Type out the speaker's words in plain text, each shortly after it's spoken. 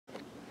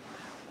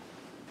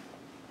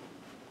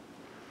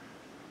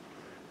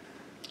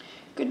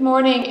Good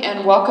morning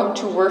and welcome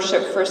to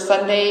worship for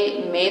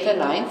Sunday, May the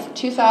 9th,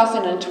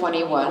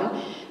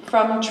 2021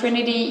 from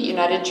Trinity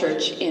United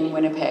Church in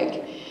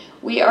Winnipeg.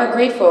 We are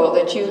grateful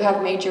that you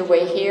have made your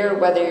way here,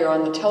 whether you're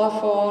on the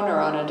telephone or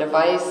on a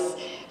device,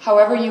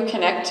 however you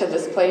connect to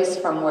this place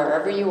from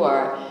wherever you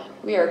are.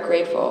 We are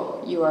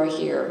grateful you are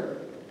here.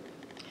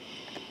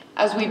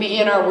 As we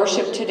begin our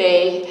worship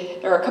today,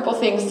 there are a couple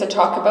things to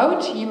talk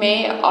about. You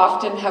may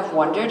often have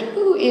wondered,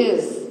 who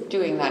is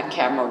doing that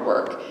camera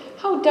work?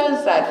 How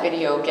does that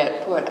video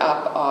get put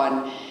up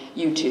on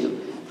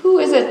YouTube? Who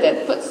is it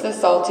that puts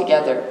this all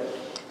together?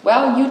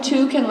 Well, you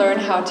too can learn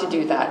how to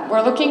do that.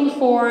 We're looking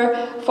for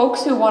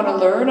folks who want to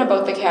learn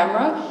about the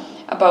camera,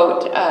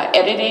 about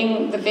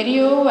editing the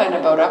video and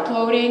about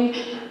uploading,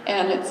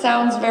 and it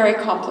sounds very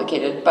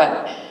complicated,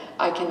 but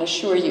I can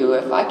assure you,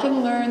 if I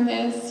can learn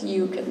this,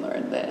 you can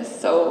learn this.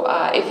 So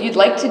if you'd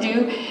like to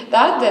do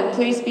that, then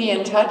please be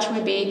in touch.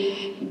 We'd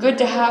be good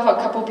to have a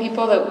couple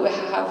people that we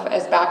have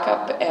as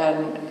backup,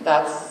 and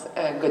that's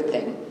a good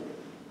thing.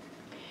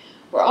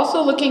 We're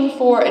also looking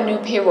for a new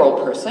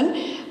payroll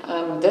person.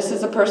 This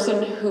is a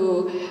person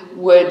who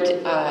would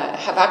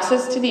have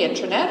access to the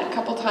internet a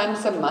couple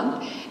times a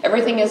month.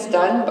 Everything is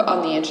done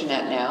on the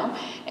internet now.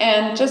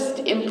 And just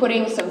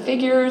inputting some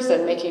figures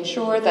and making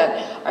sure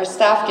that our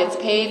staff gets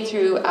paid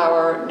through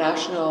our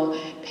national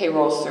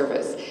payroll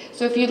service.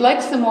 So if you'd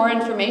like some more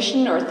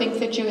information or think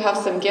that you have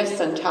some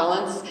gifts and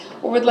talents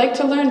or would like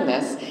to learn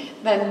this,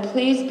 then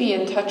please be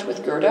in touch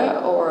with Gerda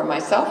or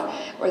myself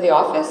or the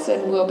office,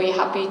 and we'll be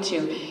happy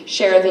to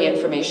share the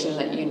information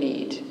that you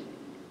need.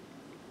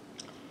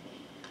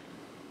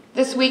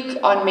 This week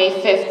on May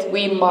 5th,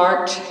 we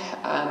marked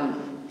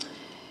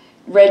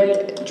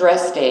Red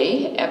Dress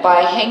Day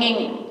by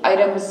hanging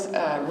items,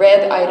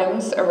 red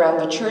items around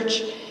the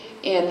church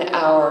in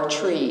our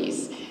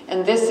trees.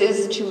 And this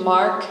is to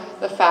mark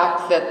the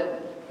fact that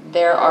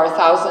there are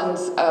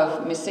thousands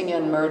of missing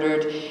and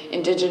murdered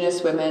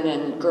Indigenous women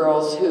and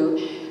girls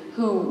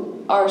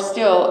who are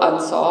still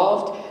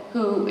unsolved,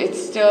 who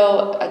it's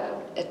still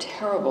a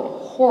terrible,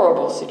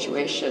 horrible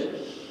situation.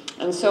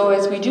 And so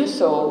as we do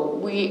so,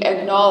 we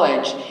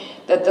acknowledge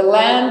that the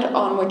land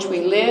on which we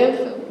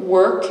live,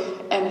 work,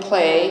 and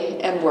play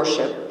and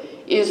worship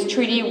is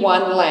Treaty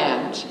 1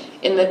 land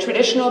in the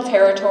traditional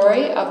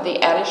territory of the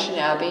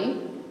Anishinaabe,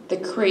 the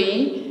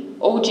Cree,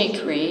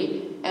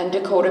 Oji-Cree, and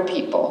Dakota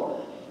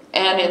people,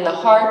 and in the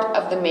heart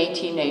of the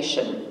Métis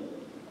Nation.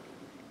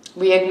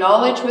 We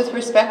acknowledge with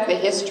respect the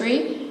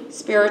history,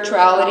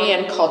 spirituality,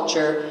 and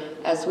culture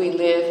as we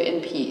live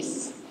in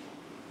peace.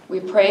 We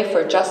pray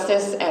for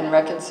justice and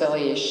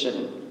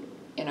reconciliation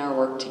in our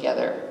work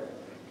together.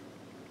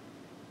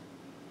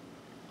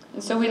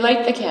 And so we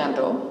light the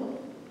candle.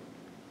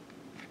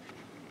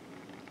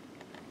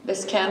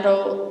 This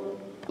candle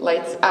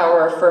lights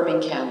our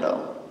affirming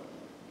candle.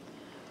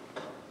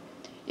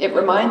 It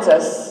reminds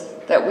us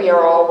that we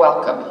are all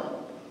welcome.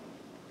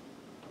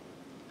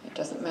 It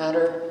doesn't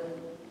matter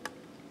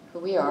who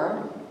we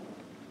are,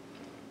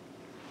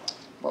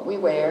 what we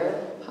wear,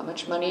 how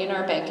much money in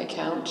our bank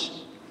account,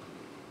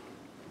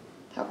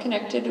 how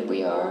connected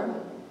we are.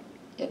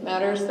 It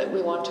matters that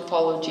we want to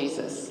follow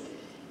Jesus.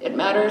 It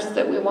matters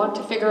that we want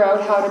to figure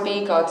out how to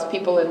be God's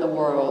people in the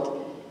world.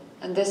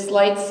 And this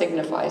light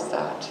signifies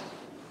that.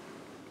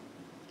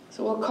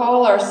 So we'll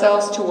call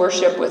ourselves to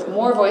worship with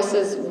More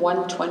Voices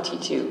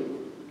 122.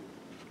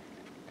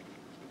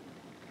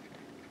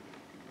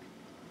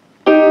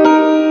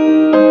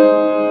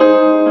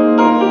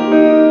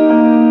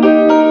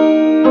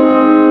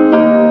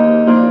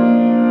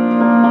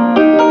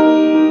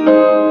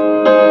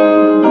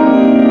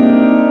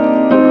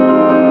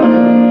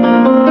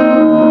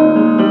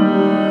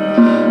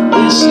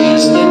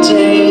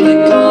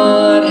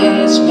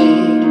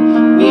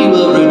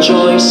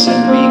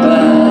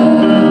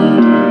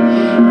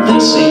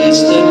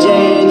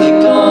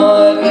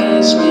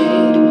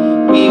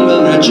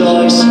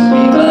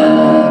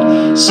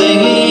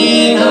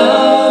 Singing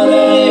hallelujah,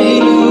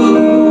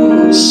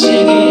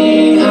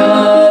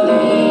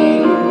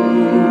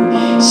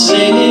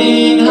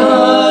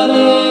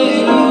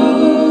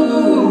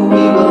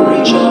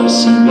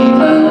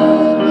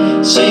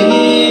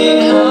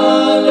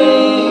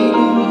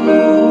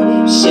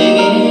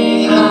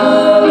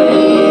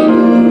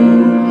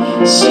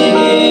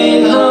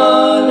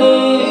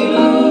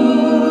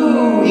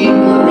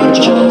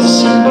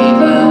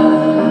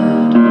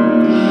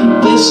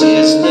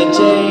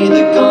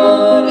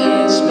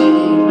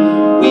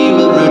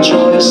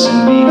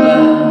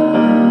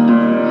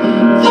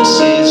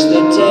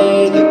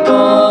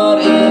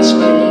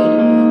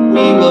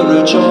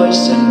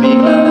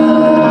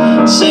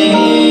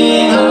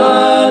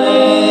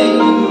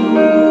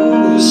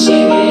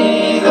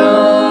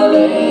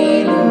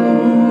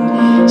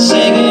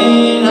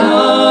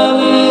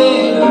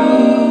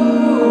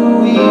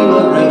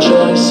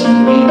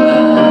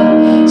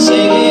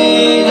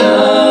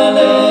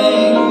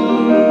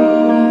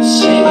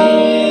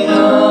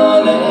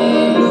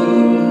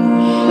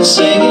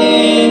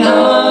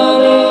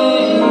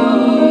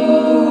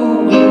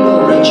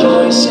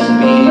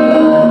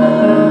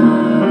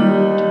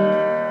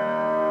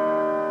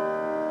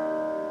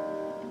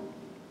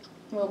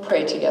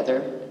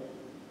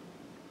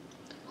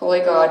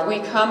 God, we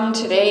come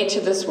today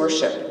to this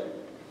worship.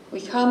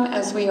 We come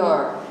as we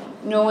are,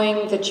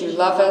 knowing that you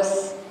love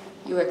us,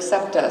 you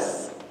accept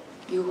us,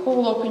 you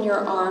hold open your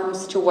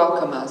arms to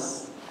welcome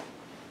us.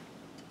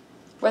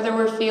 Whether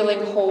we're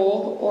feeling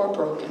whole or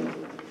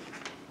broken,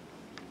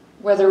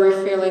 whether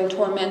we're feeling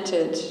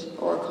tormented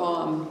or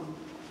calm,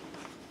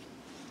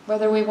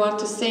 whether we want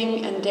to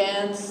sing and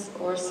dance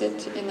or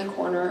sit in the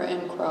corner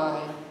and cry,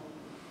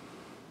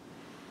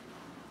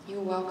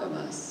 you welcome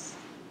us.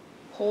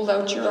 Hold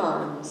out your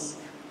arms,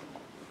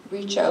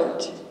 reach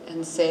out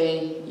and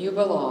say, you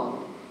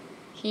belong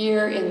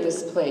here in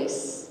this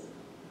place,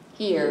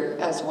 here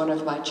as one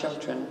of my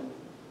children.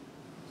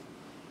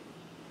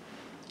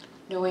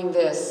 Knowing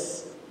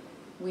this,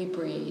 we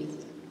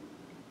breathe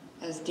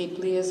as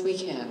deeply as we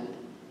can,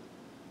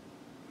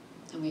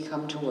 and we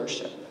come to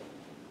worship.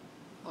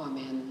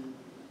 Amen.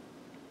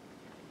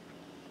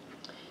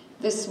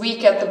 This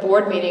week at the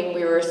board meeting,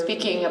 we were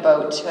speaking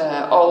about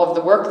all of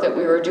the work that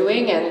we were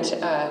doing and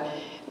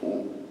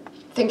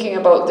thinking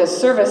about this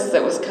service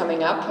that was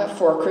coming up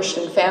for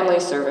Christian family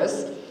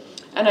service.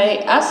 And I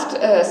asked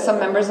some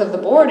members of the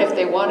board if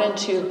they wanted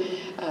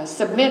to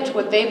submit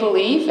what they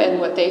believe and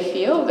what they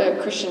feel the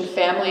Christian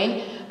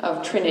family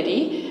of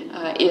Trinity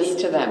is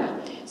to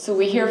them. So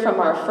we hear from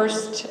our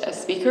first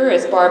speaker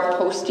is Barb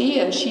Posty,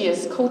 and she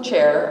is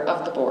co-chair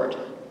of the board.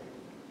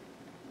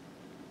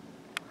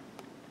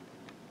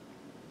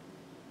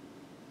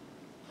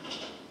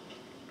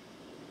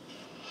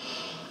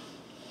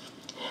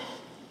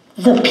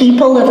 The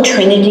people of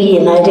Trinity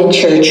United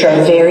Church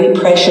are very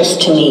precious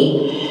to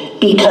me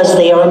because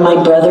they are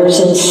my brothers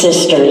and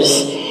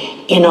sisters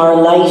in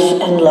our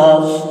life and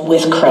love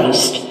with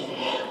Christ.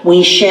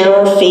 We share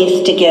our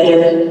faith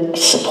together,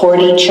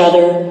 support each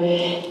other,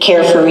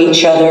 care for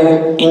each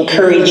other,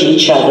 encourage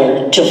each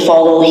other to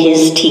follow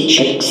his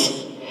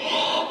teachings.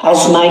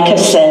 As Micah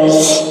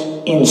says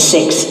in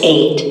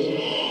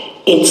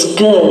 6:8, it's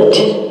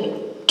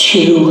good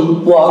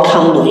to walk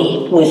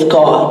humbly with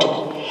God.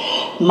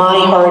 My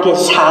heart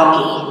is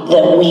happy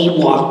that we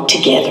walk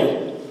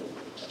together.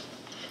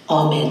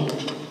 Amen.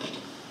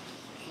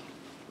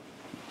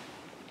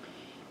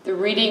 The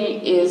reading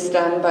is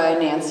done by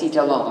Nancy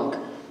DeLong.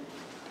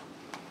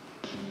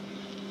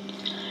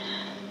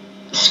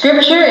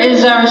 Scripture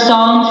is our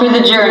song for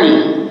the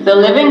journey, the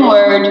living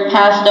word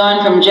passed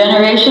on from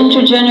generation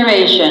to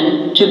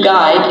generation to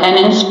guide and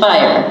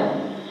inspire.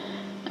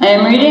 I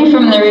am reading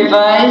from the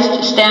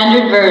Revised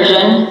Standard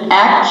Version,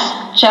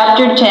 Acts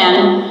chapter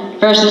 10,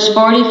 verses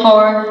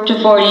 44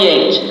 to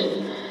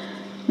 48.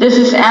 This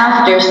is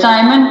after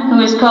Simon, who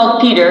is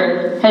called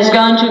Peter, has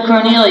gone to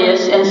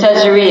Cornelius in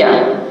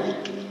Caesarea.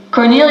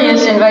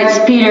 Cornelius invites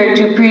Peter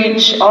to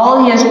preach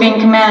all he has been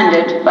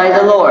commanded by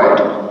the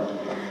Lord.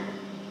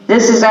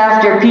 This is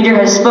after Peter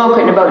has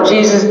spoken about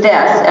Jesus'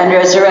 death and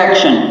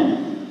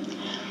resurrection.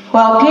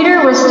 While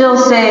Peter was still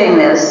saying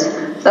this,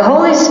 the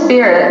Holy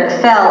Spirit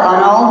fell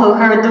on all who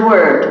heard the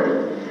word.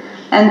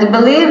 And the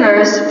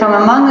believers from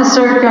among the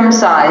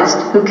circumcised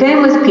who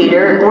came with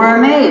Peter were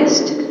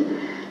amazed,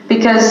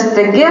 because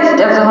the gift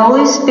of the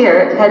Holy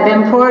Spirit had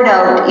been poured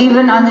out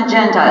even on the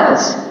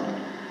Gentiles.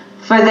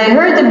 For they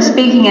heard them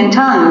speaking in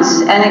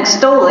tongues and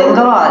extolling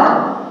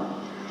God.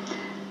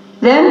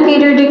 Then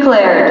Peter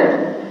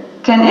declared,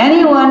 "Can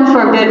anyone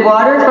forbid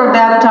water for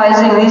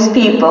baptizing these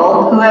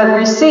people who have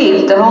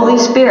received the Holy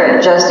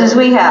Spirit just as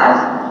we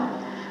have?"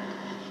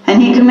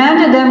 And he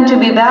commanded them to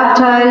be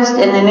baptized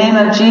in the name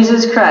of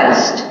Jesus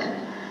Christ.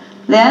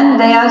 Then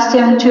they asked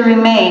him to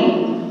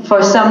remain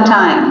for some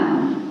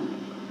time.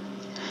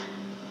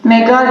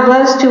 May God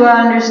bless to our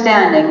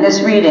understanding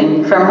this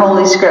reading from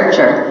Holy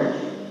Scripture.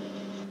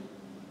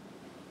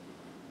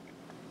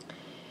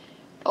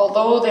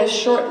 Although this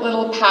short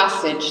little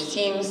passage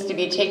seems to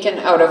be taken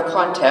out of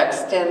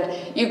context, and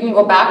you can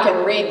go back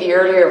and read the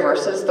earlier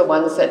verses, the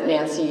ones that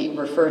Nancy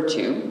referred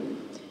to,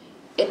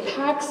 it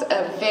packs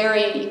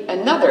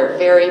another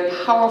very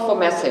powerful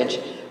message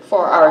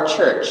for our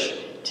church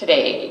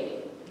today.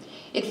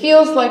 It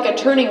feels like a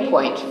turning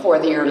point for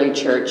the early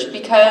church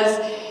because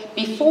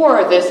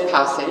before this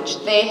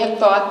passage, they had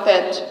thought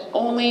that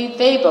only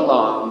they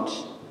belonged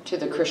to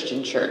the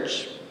Christian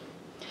church.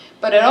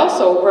 But it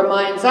also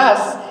reminds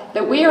us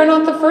that we are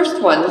not the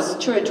first ones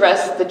to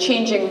address the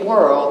changing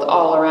world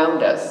all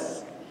around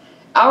us.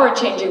 Our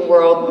changing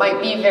world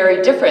might be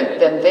very different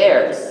than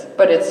theirs,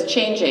 but it's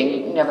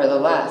changing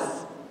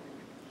nevertheless.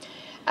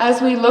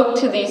 As we look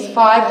to these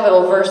 5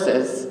 little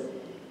verses,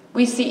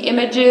 we see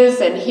images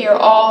and hear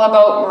all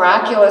about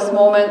miraculous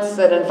moments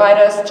that invite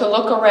us to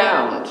look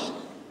around,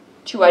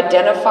 to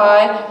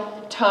identify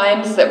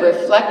times that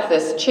reflect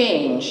this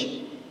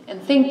change,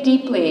 and think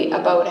deeply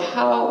about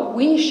how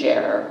we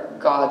share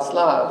God's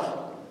love.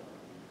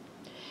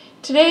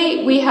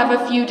 Today, we have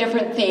a few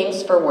different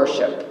themes for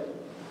worship.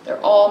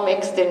 They're all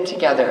mixed in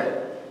together.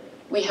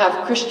 We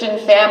have Christian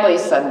Family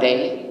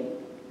Sunday,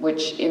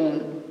 which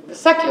in the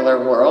secular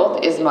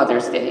world is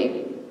Mother's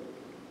Day.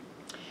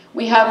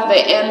 We have the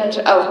end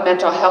of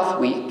Mental Health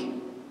Week.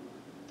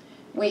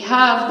 We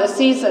have the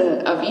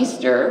season of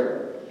Easter.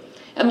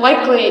 and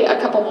likely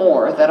a couple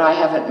more that I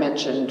haven't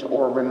mentioned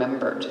or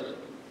remembered.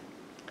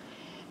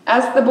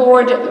 As the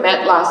board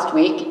met last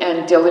week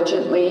and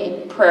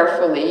diligently,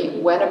 prayerfully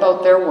went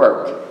about their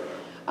work,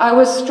 I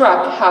was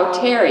struck how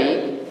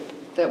Terry,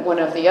 one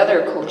of the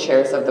other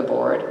co-chairs of the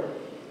board,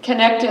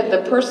 connected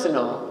the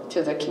personal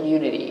to the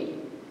community.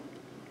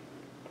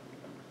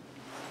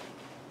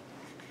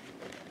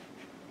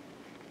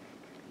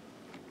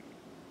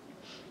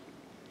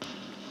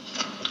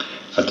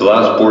 At the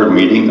last board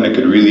meeting, I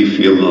could really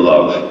feel the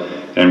love,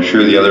 and I'm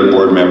sure the other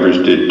board members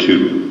did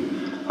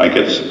too. I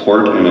get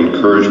support and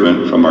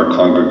encouragement from our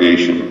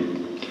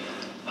congregation.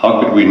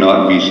 How could we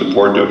not be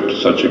supportive to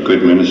such a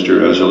good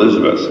minister as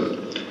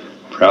Elizabeth?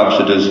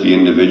 Perhaps it is the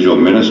individual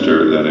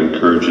minister that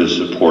encourages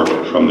support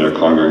from their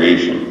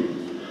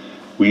congregation.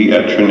 We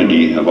at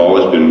Trinity have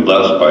always been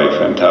blessed by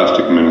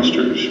fantastic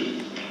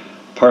ministers,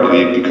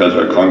 partly because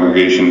our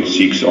congregation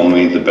seeks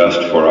only the best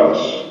for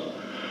us.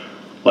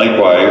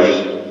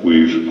 Likewise,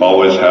 we've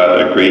always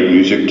had a great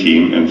music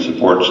team and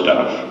support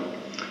staff.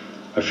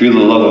 I feel the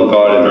love of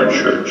God in our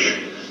church.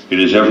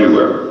 It is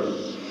everywhere.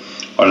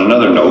 On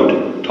another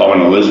note, Tom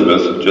and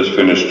Elizabeth just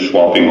finished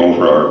swapping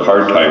over our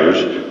car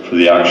tires for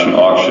the Action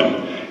auction,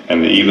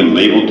 and they even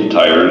labeled the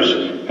tires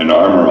and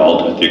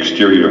armoralled the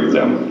exterior of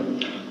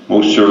them.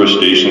 Most service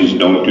stations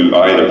don't do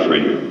either for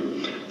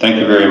you. Thank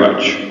you very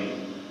much.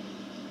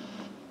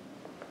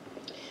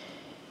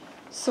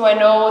 So I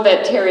know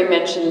that Terry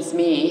mentions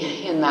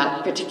me in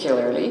that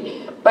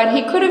particularly, but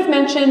he could have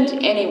mentioned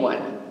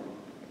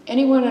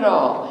anyone at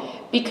all,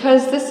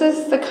 because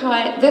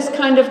this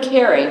kind of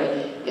caring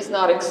is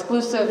not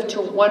exclusive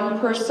to one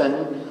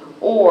person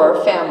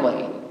or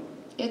family.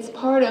 It's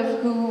part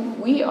of who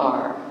we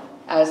are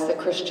as the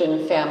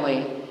Christian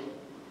family.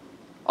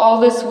 All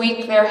this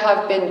week there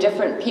have been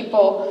different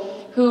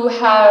people who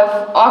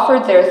have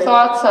offered their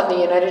thoughts on the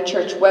United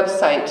Church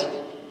website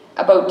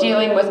about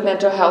dealing with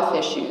mental health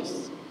issues.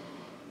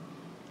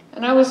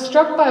 And I was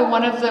struck by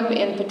one of them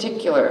in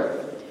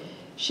particular.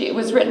 It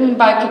was written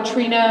by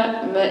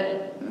Katrina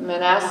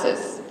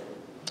Manassis,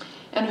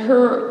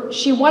 and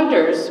she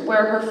wonders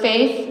where her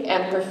faith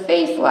and her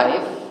faith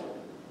life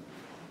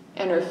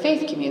and her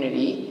faith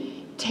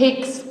community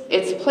takes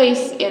its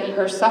place in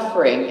her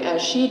suffering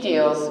as she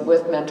deals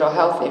with mental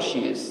health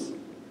issues.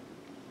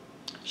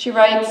 She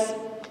writes,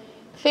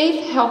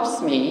 "Faith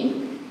helps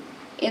me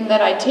in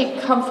that I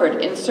take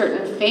comfort in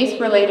certain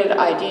faith-related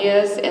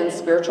ideas and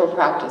spiritual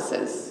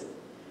practices.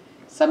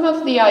 Some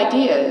of the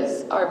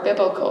ideas are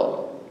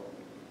biblical.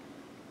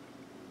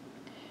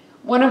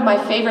 One of my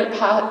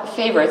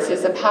favorites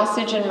is a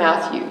passage in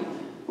Matthew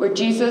where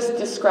Jesus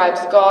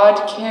describes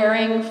God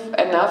caring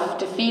enough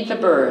to feed the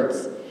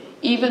birds,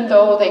 even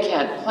though they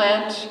can't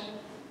plant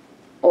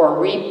or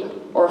reap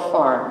or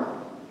farm,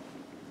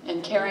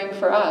 and caring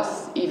for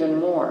us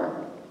even more.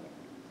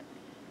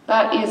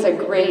 That is a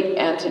great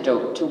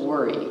antidote to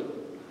worry."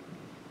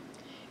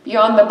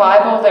 Beyond the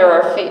Bible,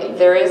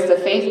 there is the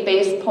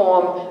faith-based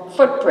poem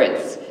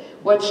Footprints,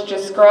 which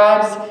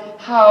describes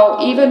how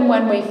even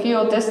when we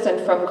feel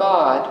distant from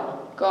God,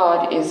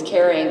 God is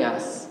carrying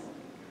us.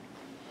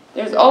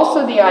 There's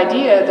also the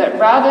idea that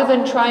rather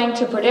than trying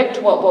to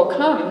predict what will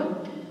come,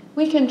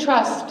 we can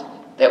trust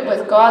that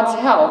with God's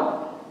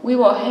help, we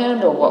will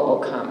handle what will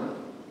come,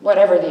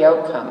 whatever the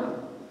outcome.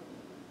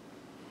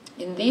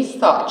 In these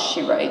thoughts,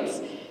 she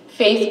writes,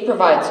 faith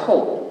provides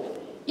hope,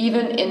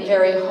 even in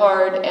very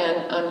hard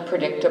and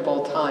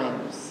unpredictable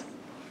times.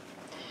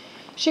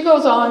 She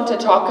goes on to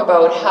talk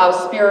about how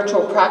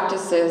spiritual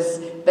practices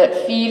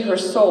that feed her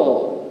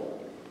soul,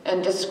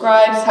 and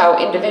describes how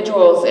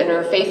individuals in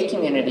her faith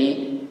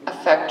community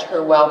affect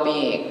her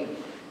well-being.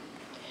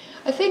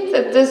 I think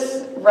that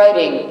this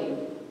writing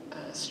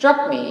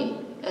struck me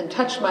and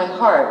touched my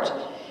heart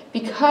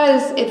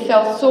because it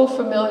felt so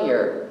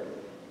familiar,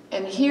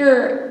 and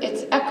here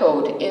it's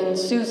echoed in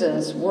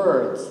Susan's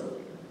words.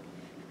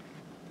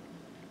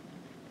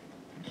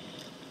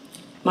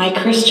 My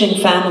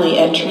Christian family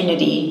at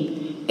Trinity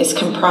is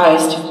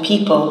comprised of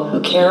people who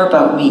care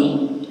about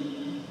me.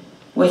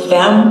 With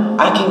them,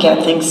 I can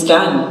get things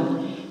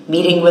done.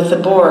 Meeting with the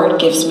board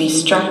gives me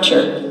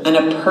structure and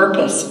a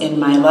purpose in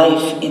my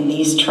life in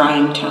these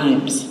trying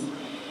times.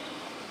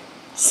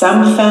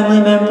 Some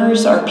family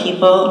members are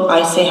people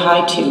I say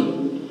hi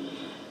to.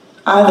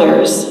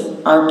 Others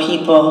are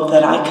people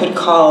that I could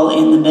call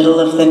in the middle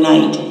of the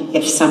night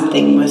if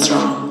something was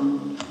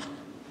wrong.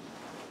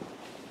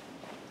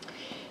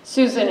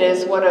 Susan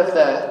is one of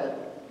the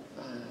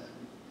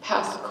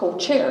past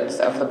co-chairs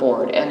of the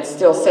board and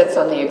still sits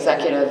on the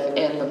executive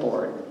and the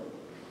board.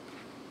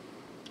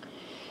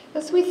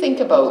 As we think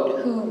about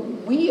who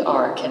we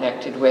are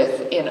connected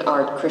with in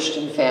our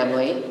Christian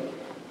family,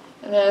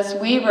 and as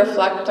we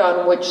reflect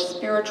on which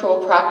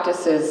spiritual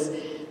practices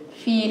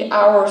feed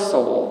our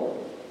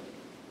soul,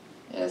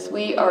 as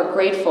we are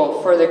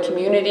grateful for the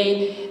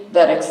community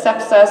that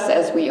accepts us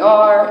as we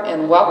are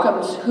and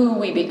welcomes who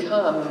we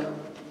become,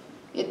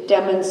 it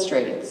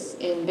demonstrates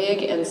in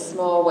big and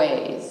small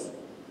ways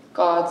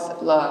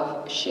God's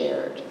love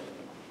shared.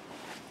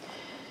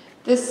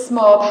 This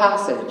small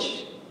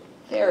passage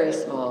very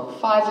small,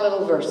 5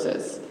 little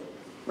verses,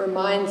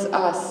 reminds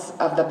us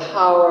of the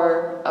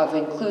power of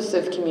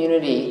inclusive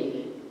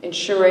community,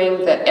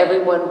 ensuring that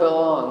everyone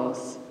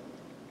belongs,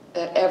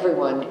 that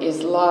everyone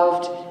is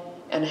loved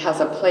and has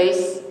a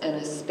place and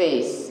a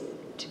space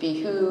to be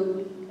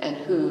who and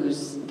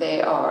whose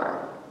they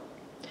are.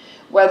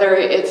 Whether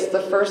it's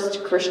the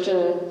first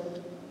Christian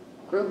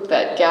group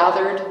that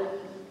gathered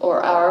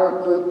or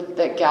our group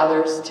that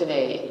gathers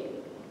today,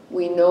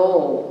 we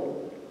know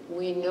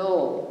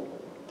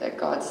that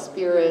God's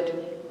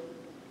Spirit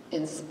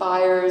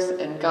inspires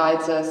and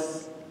guides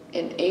us,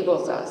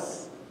 enables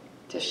us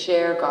to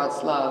share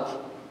God's love,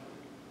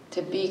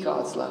 to be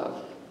God's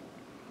love,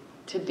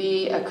 to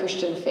be a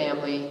Christian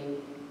family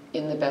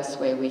in the best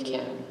way we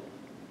can.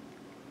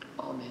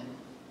 Amen.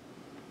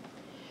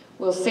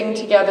 We'll sing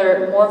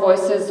together More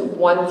Voices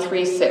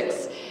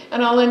 136.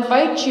 And I'll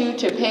invite you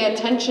to pay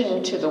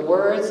attention to the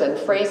words and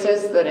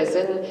phrases that is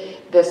in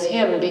this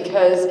hymn,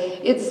 because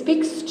it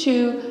speaks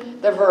to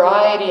the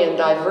variety and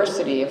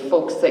diversity of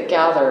folks that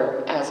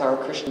gather as our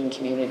Christian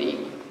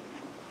community.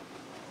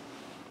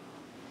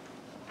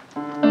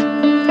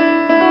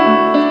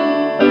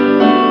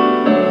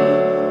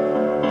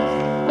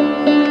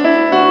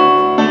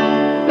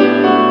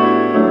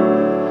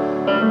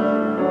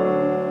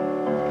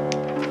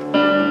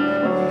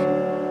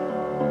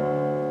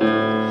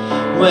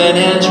 When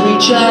hands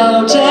reach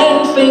out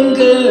and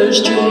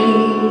fingers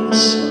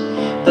trace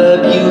the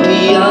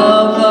beauty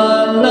of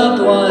a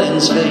loved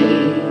one's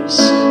face,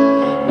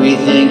 we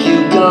thank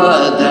you,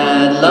 God,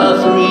 that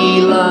love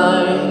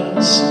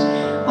relies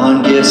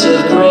on gifts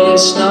of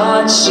grace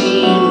not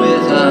seen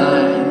with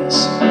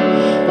eyes.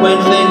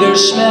 When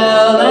fingers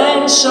smell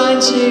and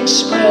signs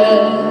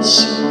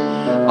express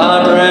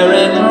our prayer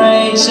and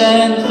praise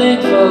and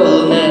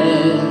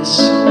thankfulness,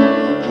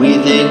 we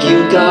thank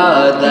you,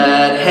 God,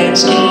 that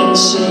hands can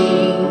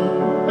sing.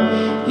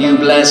 You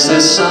bless the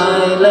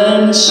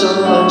silent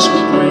songs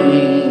we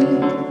bring.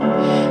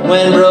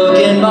 When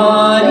broken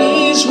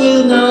bodies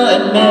will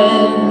not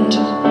mend,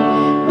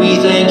 we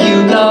thank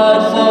you,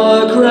 God,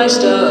 for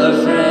Christ our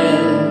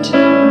friend.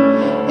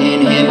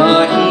 In him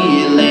our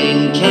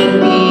healing can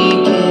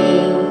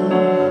begin.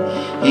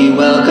 He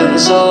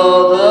welcomes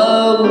all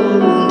the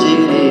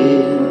wounded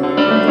in.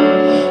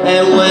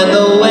 And when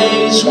the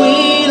ways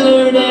we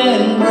learn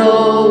and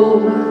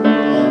grow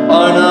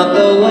are not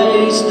the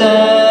ways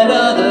that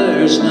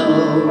others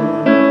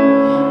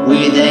know,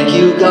 we thank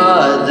you,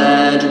 God,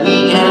 that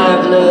we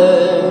have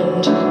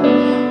learned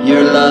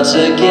your love's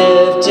a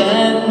gift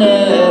and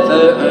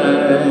never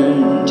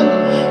earned.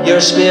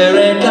 Your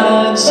Spirit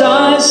guides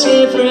us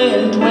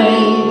different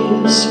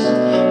ways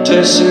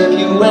to serve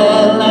you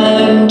well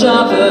and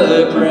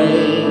offer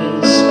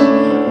praise.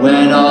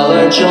 When all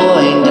are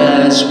joined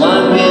as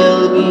one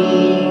will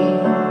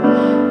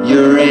be,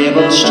 your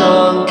able,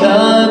 strong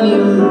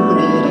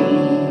community.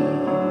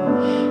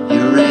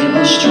 Your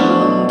able,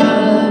 strong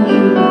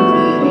community.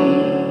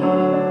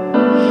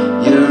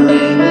 Your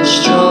able,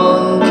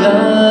 strong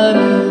community.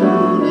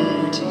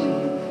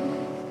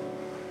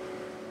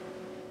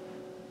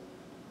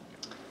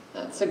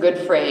 That's a good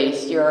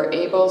phrase, your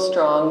able,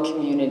 strong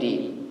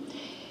community.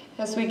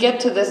 As we get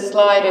to this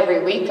slide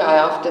every week, I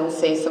often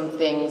say some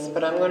things,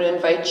 but I'm going to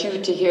invite you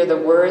to hear the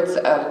words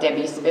of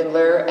Debbie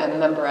Spindler, a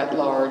member at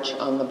large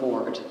on the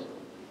board.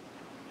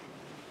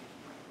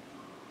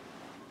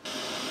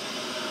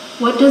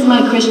 What does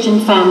my Christian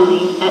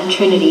family at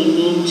Trinity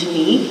mean to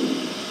me?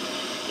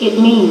 It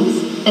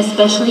means,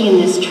 especially in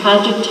this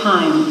tragic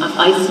time of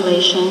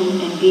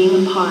isolation and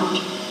being apart,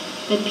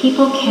 that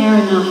people care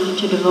enough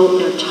to devote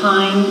their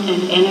time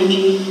and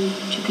energy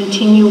to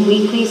continue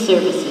weekly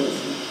services.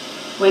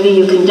 Whether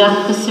you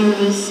conduct the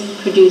service,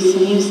 produce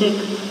music,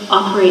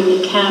 operate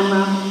the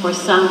camera or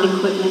sound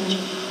equipment,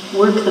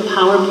 work the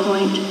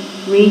PowerPoint,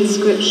 read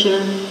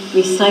scripture,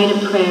 recite a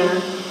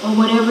prayer, or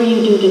whatever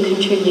you do to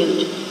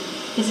contribute,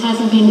 this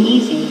hasn't been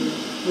easy.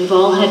 We've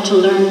all had to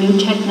learn new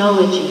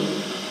technology,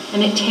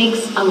 and it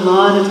takes a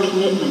lot of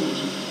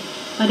commitment,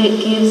 but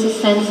it gives a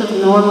sense of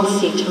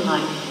normalcy to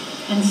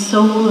life and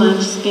so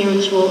much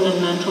spiritual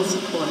and mental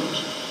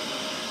support.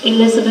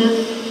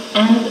 Elizabeth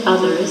and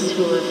others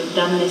who have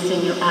done this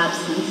in your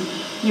absence,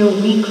 your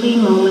weekly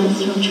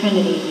moments from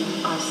Trinity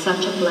are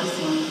such a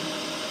blessing.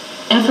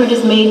 Effort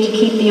is made to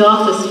keep the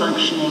office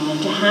functioning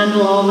and to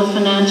handle all the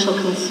financial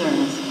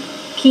concerns,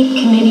 keep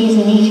committees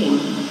meeting,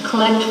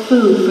 collect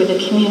food for the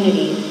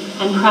community,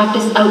 and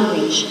practice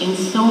outreach in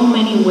so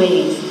many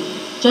ways,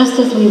 just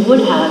as we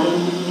would have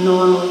in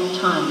normal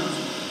times.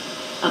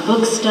 A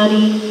book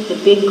study, the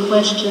big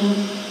question,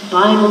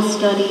 Bible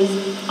studies,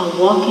 a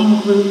walking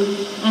group,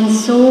 and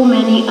so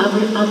many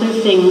other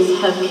things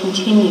have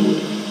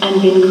continued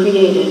and been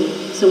created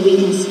so we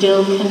can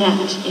still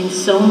connect in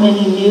so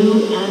many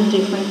new and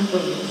different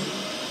ways.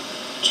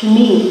 To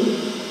me,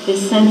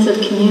 this sense of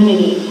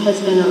community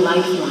has been a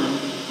lifeline.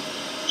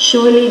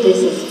 Surely this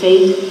is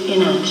faith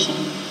in action.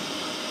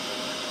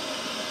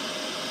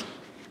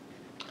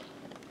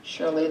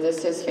 Surely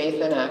this is faith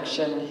in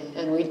action,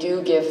 and we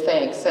do give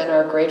thanks and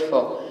are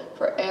grateful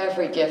for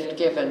every gift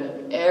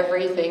given,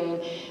 everything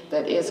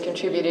that is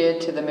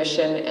contributed to the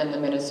mission and the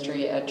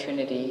ministry at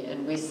Trinity,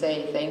 and we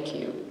say thank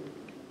you.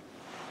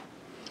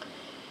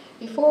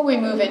 Before we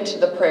move into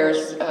the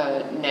prayers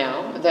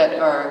now that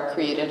are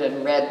created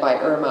and read by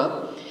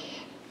Irma,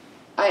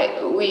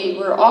 we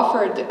were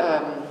offered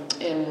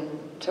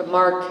to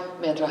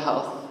mark Mental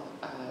Health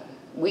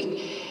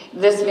Week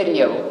this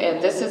video,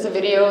 and this is a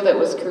video that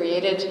was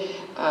created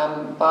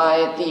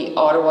by the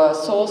Ottawa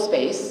Soul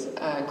Space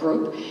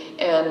group,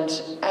 and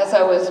as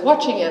I was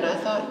watching it, I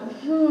thought,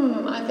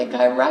 I think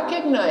I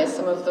recognize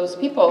some of those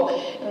people.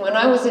 And when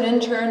I was an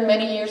intern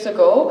many years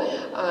ago,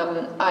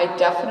 I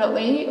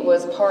definitely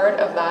was part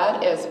of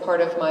that as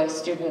part of my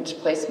student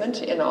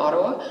placement in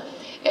Ottawa,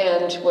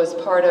 and was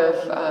part of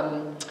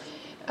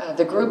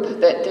the group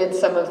that did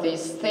some of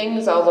these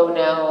things, although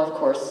now, of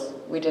course,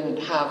 we didn't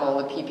have all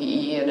the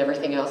PPE and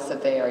everything else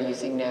that they are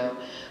using now.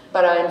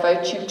 But I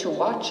invite you to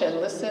watch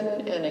and listen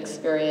and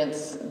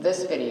experience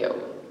this video.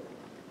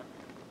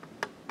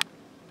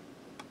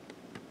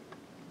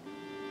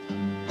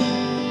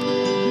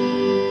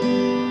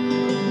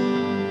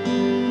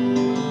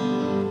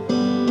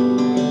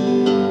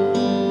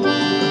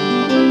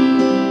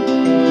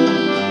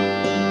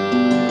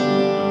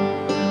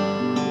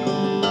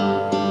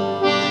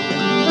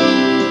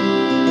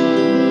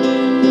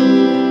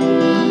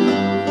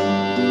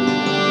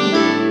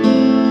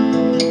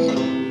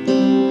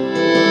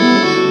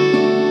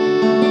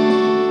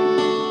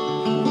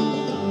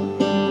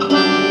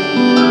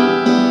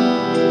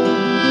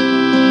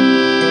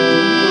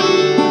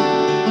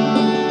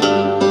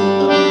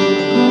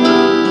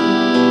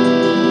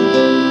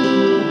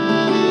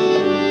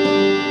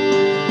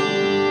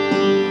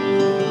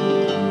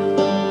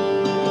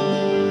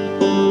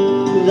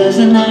 There's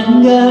an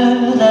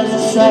anger, there's a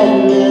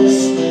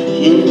sadness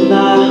in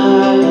my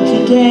heart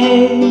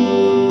today.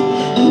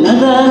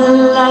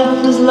 Another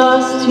life was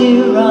lost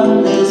here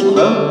on this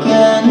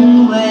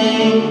broken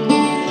way.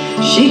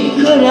 She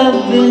could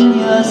have been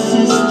your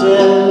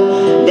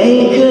sister,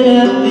 they could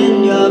have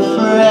been your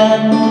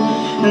friend.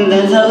 And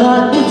there's a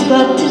lot that's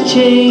got to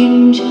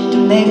change to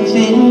make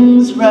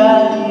things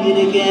right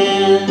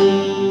again.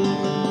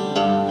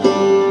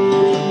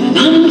 And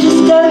I'm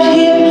just out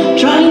here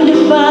trying to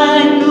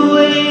find a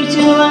way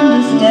to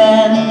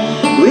understand.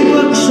 We've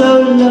worked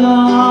so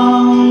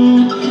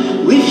long,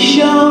 we've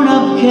shown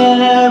up,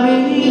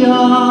 carried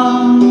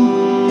on.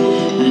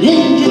 And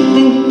if you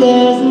think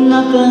there's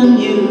nothing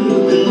you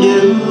can do,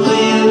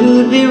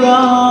 you'd be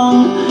wrong.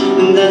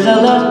 And there's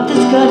a lot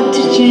that's got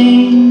to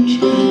change.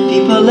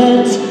 People,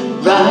 let's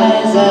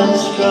rise up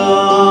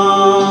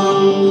strong.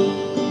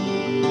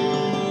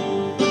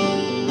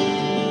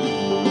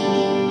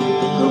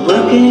 We're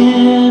working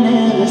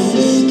in a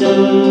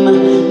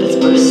system that's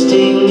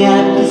bursting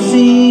at the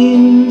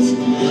seams.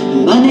 The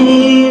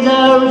money,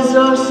 the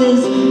resources,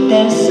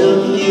 they're so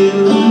few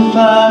and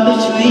far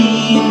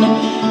between.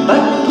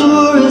 But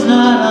poor is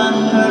not on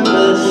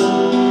purpose,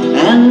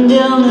 and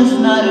illness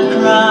not a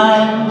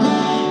crime.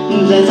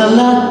 There's a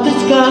lot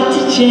that's got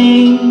to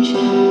change.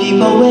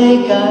 People,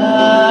 wake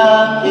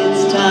up,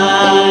 it's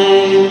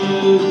time.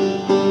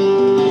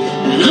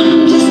 And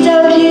I'm just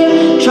out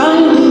here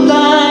trying to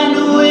find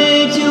a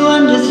way to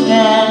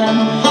understand.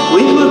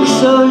 We've worked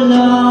so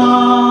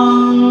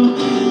long,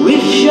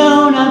 we've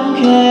shown up,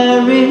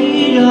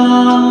 carried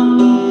on.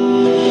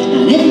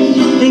 And if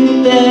you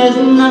think there's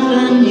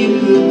nothing you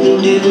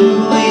can do,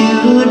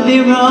 you'd be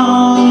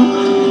wrong.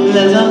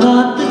 There's a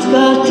lot that's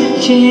got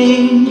to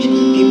change.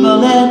 People,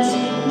 let's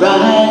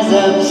rise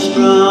up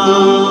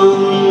strong.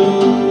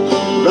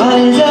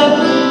 Rise up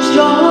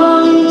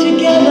strong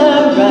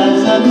together,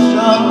 rise up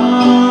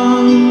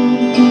strong.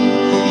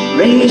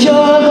 Raise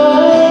your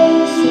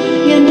voice,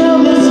 you know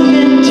it's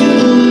been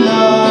too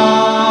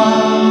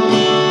long.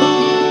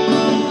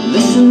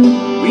 Listen,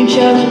 reach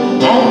out,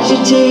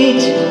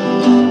 agitate,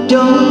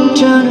 don't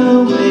turn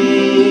away.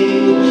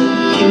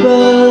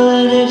 People,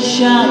 let it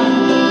shine,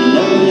 you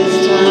know it's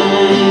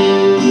time.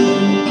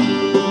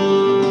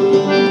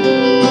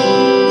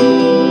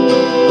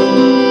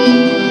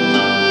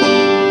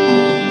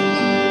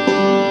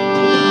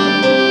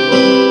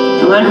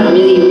 A lot of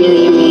really,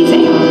 really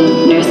amazing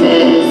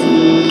nurses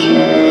and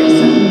carers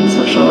and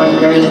social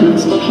workers and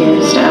school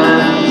care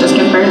staff just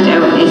get burnt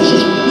out. It's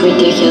just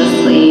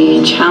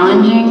ridiculously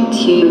challenging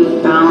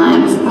to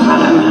balance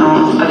that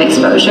amount of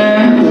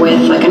exposure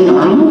with like a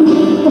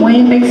normal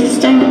way of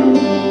existing.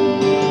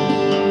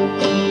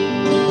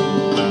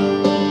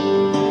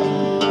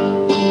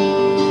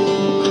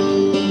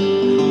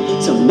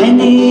 So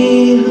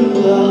many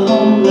who are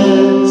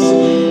homeless,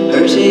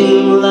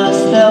 hurting,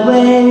 lost their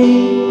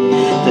way.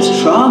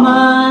 There's trauma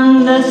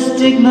and the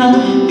stigma,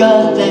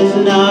 God, there's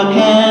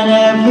Narcan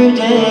every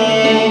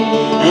day.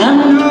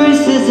 And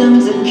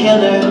racism's a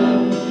killer,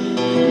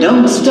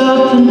 don't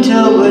stop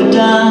until we're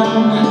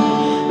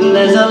done.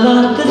 There's a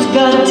lot that's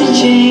got to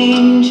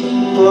change,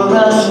 for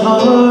us,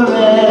 for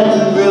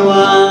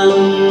everyone.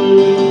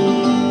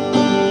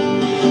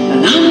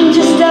 And I'm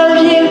just out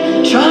here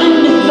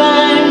trying to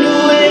find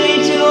a way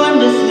to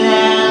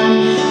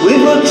understand. We've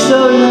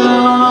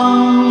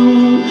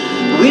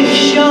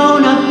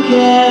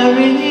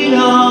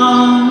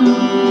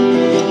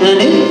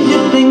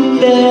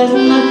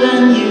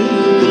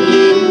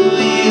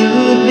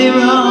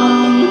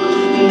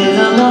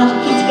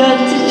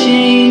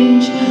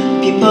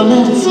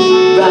let's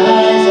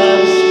rise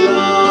up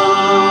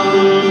strong.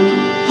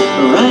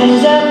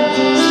 Rise up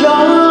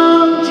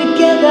strong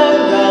together,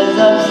 rise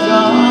up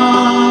strong.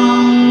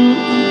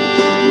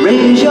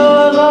 Raise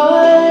your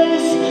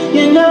voice,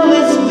 you know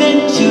it's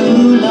been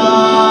too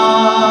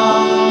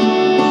long.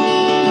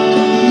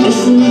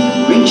 Listen,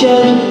 reach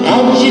out,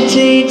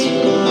 agitate,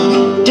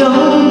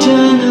 don't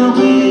turn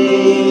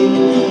away.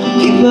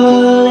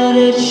 People, let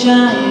it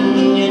shine,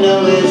 you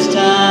know it's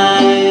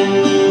time.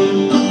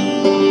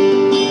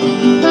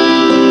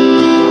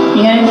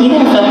 You gotta be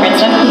there for the hard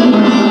stuff.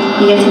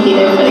 You get to be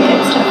there for the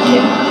good stuff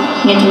too.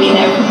 You get to be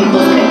there for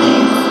people's good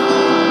days.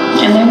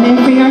 And they're there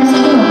for yours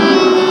too.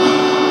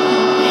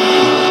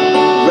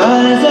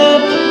 Rise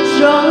up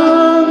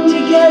strong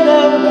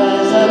together,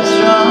 rise up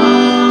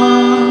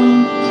strong.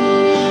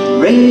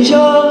 Raise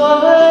your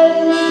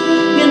voice,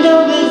 you know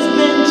it's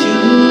been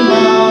too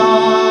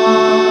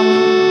long.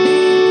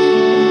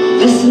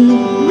 Listen,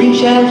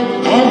 reach out,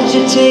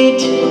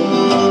 agitate,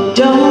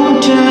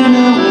 don't turn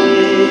away.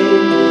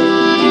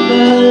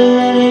 People,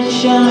 let it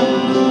shine,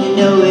 you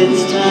know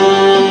it's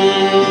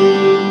time.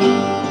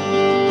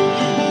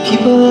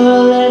 People,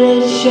 let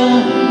it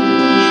shine,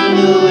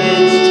 you know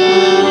it's time.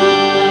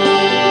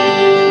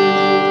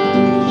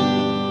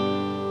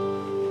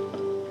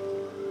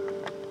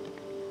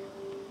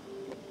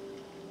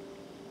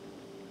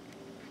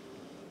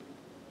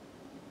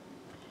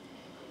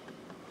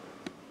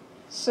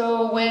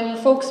 So when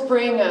folks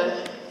bring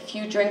a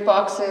few drink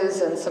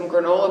boxes and some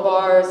granola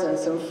bars and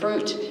some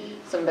fruit,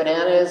 some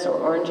bananas or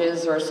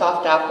oranges or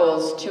soft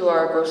apples to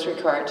our grocery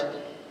cart,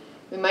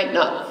 we might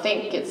not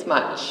think it's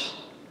much,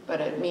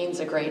 but it means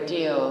a great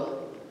deal,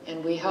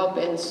 and we help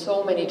in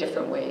so many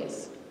different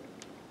ways.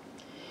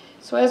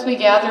 So as we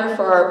gather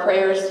for our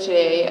prayers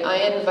today, I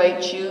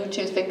invite you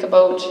to think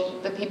about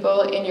the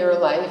people in your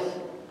life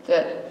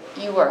that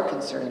you are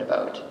concerned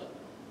about,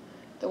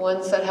 the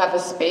ones that have a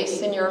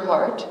space in your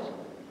heart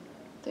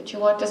that you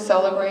want to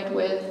celebrate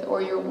with, or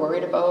you're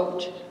worried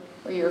about,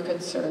 or you're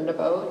concerned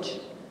about,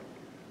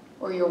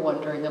 or you're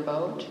wondering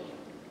about.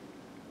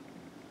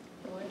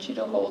 I want you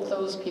to hold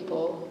those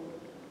people,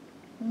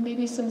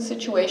 maybe some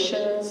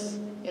situations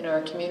in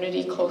our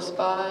community close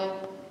by,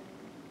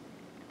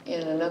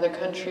 in another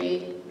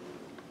country,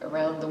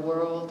 around the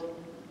world.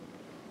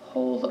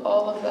 Hold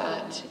all of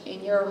that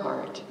in your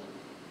heart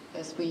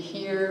as we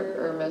hear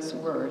Irma's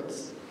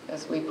words,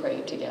 as we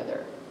pray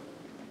together.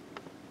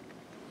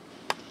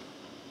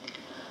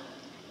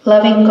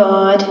 Loving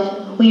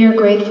God, we are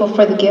grateful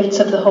for the gifts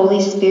of the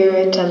Holy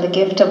Spirit and the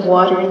gift of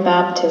water and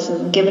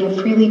baptism given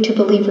freely to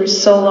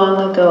believers so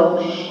long ago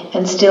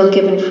and still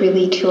given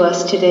freely to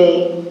us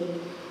today.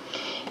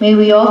 May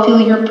we all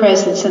feel your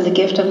presence and the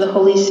gift of the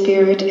Holy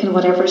Spirit in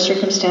whatever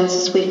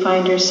circumstances we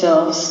find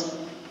ourselves.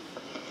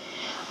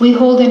 We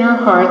hold in our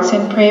hearts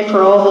and pray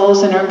for all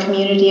those in our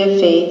community of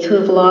faith who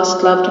have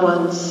lost loved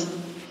ones,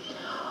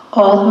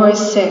 all who are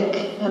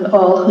sick, and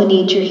all who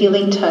need your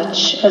healing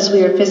touch as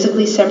we are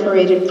physically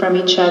separated from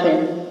each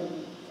other.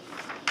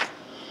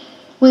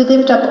 We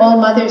lift up all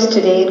mothers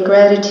today in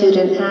gratitude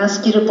and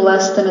ask you to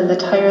bless them in the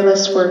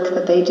tireless work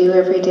that they do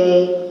every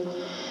day,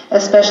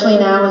 especially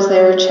now as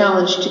they are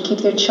challenged to keep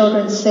their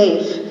children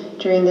safe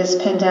during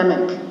this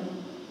pandemic.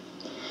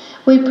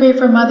 We pray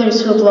for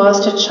mothers who have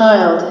lost a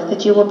child,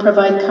 that you will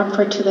provide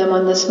comfort to them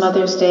on this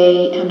Mother's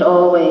Day and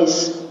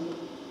always.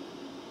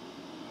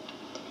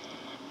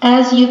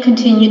 As you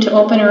continue to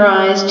open our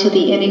eyes to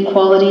the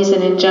inequalities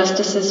and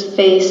injustices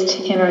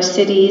faced in our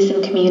cities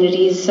and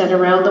communities and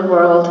around the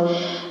world,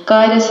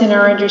 guide us in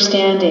our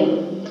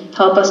understanding.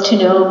 Help us to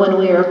know when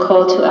we are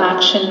called to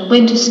action,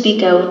 when to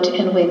speak out,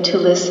 and when to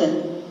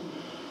listen.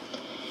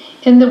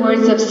 In the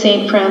words of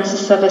St.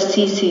 Francis of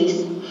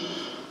Assisi,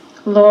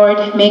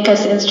 Lord, make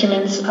us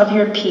instruments of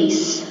your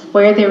peace.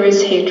 Where there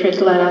is hatred,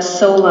 let us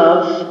sow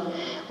love.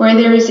 Where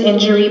there is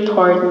injury,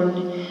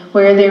 pardon.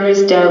 Where there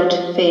is doubt,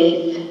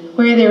 faith.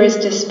 Where there is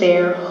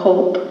despair,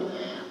 hope.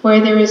 Where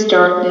there is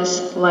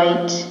darkness,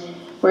 light.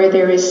 Where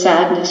there is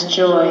sadness,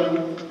 joy.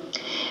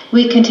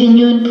 We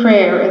continue in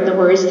prayer in the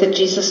words that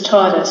Jesus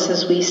taught us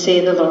as we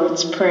say the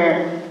Lord's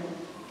Prayer.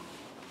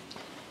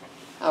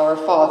 Our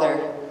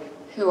Father,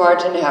 who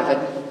art in heaven,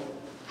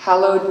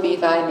 hallowed be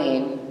thy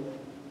name.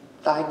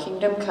 Thy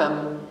kingdom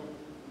come,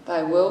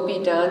 thy will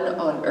be done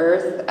on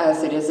earth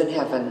as it is in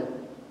heaven.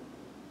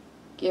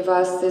 Give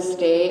us this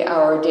day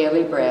our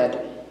daily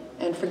bread,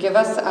 and forgive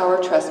us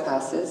our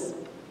trespasses,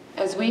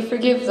 as we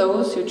forgive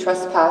those who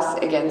trespass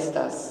against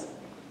us.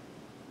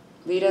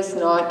 Lead us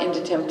not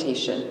into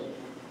temptation,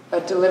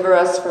 but deliver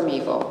us from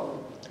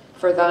evil.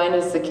 For thine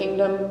is the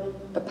kingdom,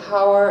 the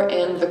power,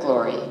 and the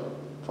glory,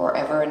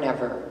 forever and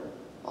ever.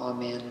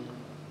 Amen.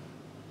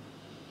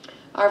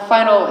 Our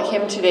final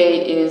hymn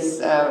today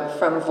is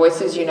from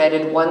Voices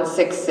United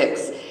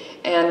 166.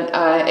 And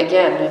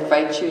again,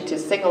 invite you to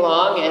sing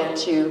along and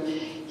to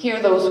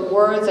hear those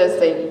words as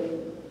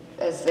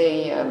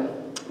they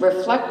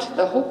reflect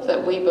the hope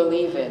that we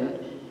believe in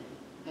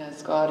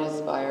as God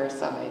is by our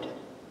side.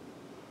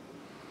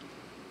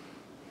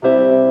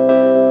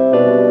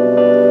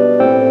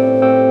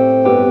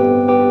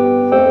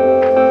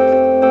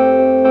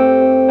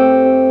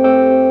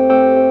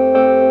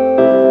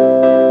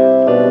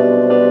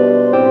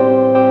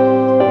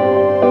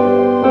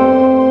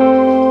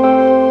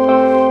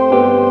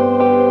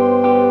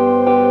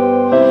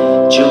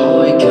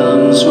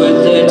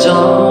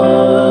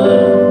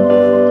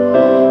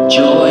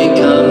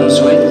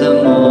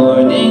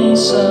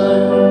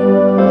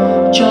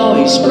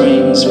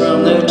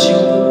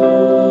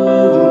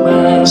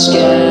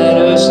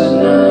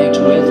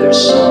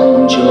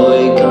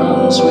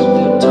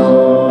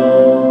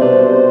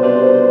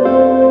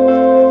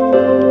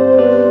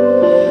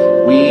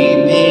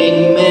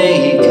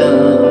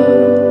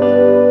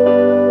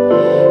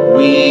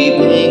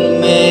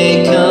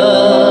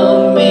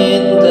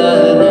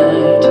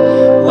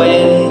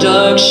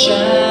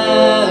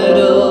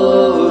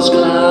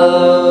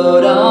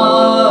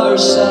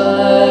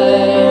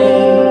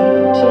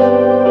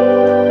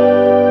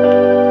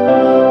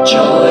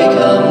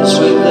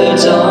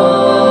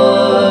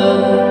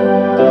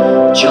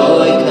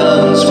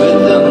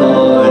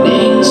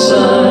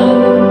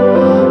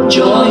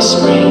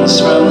 springs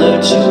from the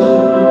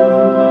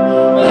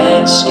tomb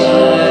and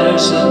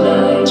scatters the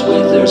night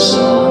with her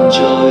song.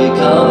 Joy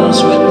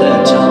comes with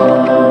the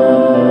dawn.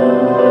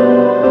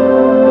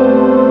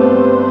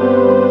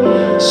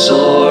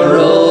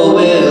 Sorrow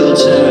will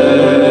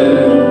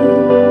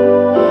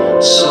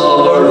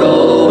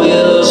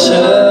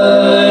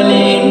turn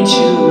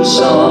into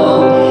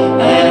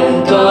song,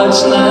 and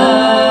God's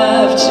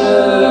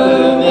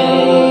laughter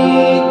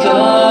make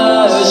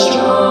us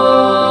strong.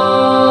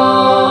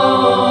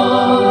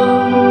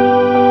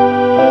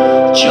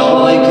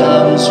 Joy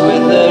comes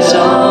with the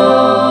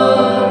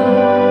dawn,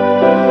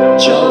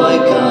 joy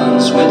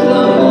comes with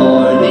the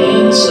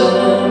morning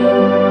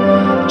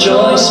sun.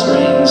 Joy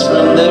springs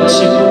from the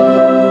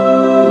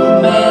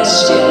tomb and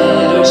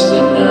scatters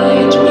the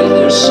night with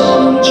her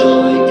song.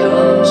 Joy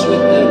comes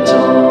with the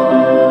dawn.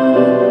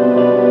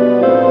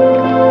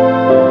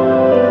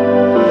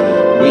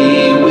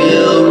 We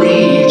will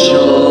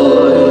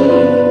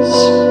rejoice.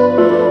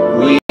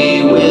 We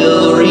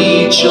will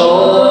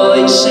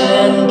rejoice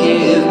and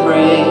give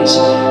praise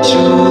to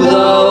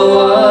the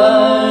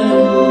one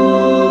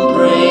who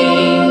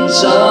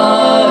brings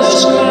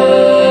us grace.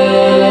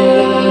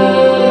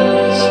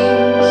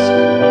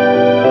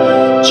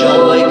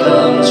 Joy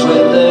comes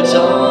with the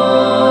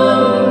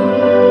dawn,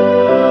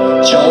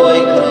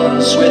 joy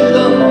comes with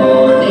the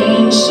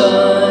morning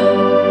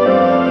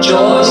sun.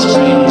 Joy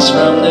springs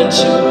from the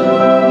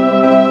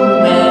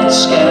tomb and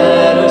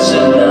scatters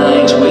the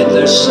night with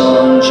her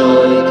song.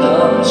 Joy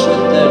comes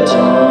with the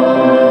dawn.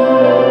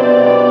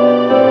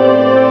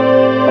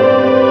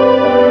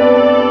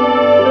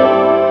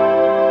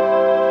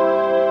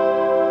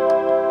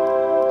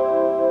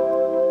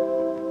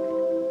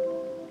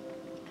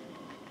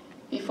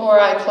 Before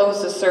I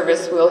close the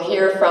service, we'll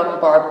hear from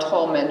Barb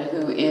Tolman,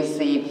 who is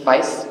the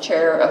vice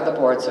chair of the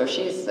board. So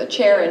she's the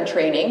chair in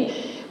training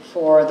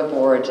for the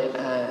board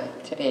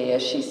today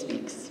as she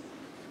speaks.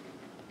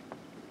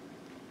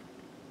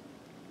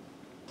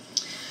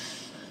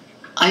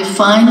 I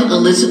find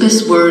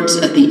Elizabeth's words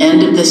at the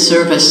end of this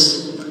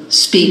service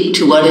speak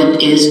to what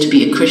it is to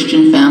be a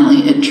Christian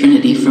family at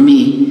Trinity for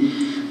me.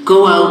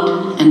 Go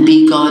out and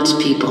be God's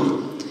people.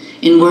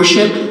 In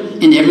worship,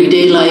 in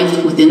everyday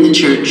life within the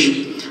church,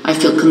 I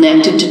feel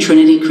connected to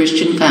Trinity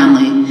Christian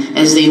Family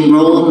as they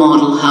role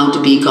model how to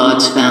be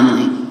God's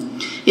family.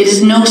 It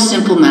is no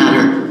simple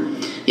matter.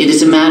 It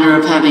is a matter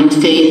of having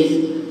faith,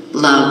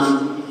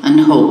 love, and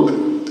hope.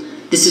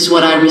 This is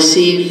what I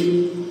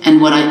receive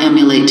and what I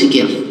emulate to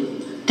give.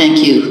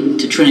 Thank you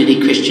to Trinity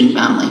Christian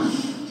Family.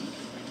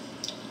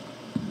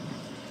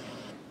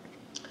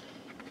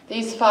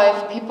 These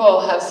 5 people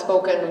have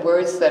spoken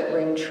words that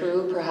ring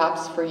true,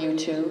 perhaps for you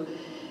too.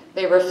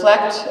 They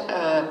reflect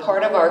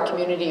part of our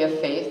community of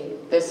faith,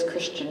 this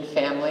Christian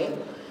family.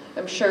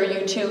 I'm sure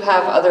you too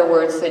have other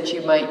words that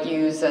you might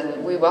use,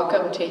 and we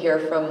welcome to hear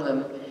from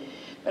them.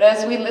 But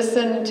as we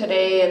listen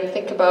today and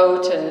think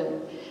about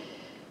and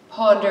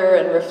ponder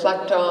and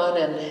reflect on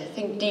and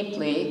think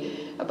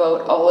deeply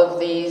about all of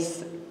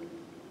these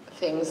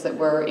things that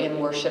were in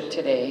worship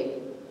today,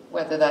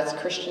 whether that's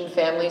Christian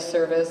Family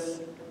Service,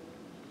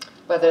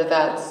 whether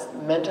that's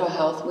Mental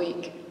Health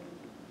Week,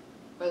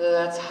 whether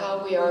that's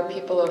how we are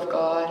people of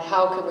God,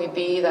 how can we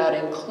be that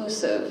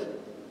inclusive,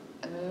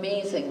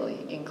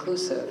 amazingly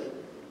inclusive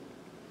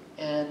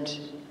and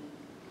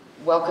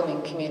welcoming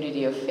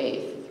community of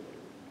faith.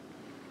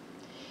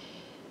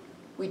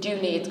 We do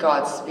need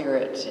God's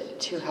Spirit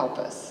to help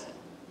us.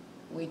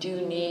 We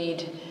do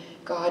need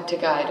God to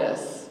guide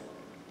us.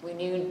 We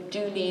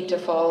do need to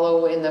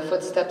follow in the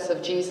footsteps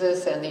of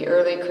Jesus and the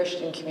early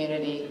Christian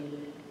community.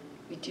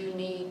 We do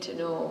need to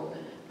know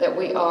that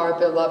we are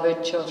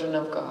beloved children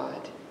of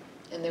God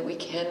and that we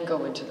can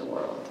go into the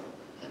world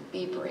and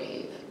be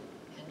brave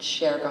and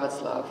share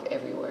God's love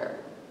everywhere.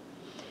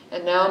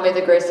 And now may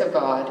the grace of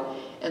God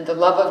and the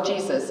love of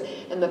Jesus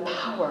and the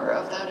power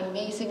of that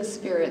amazing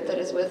Spirit that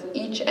is with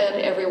each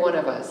and every one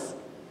of us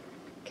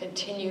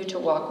continue to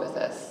walk with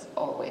us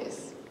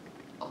always.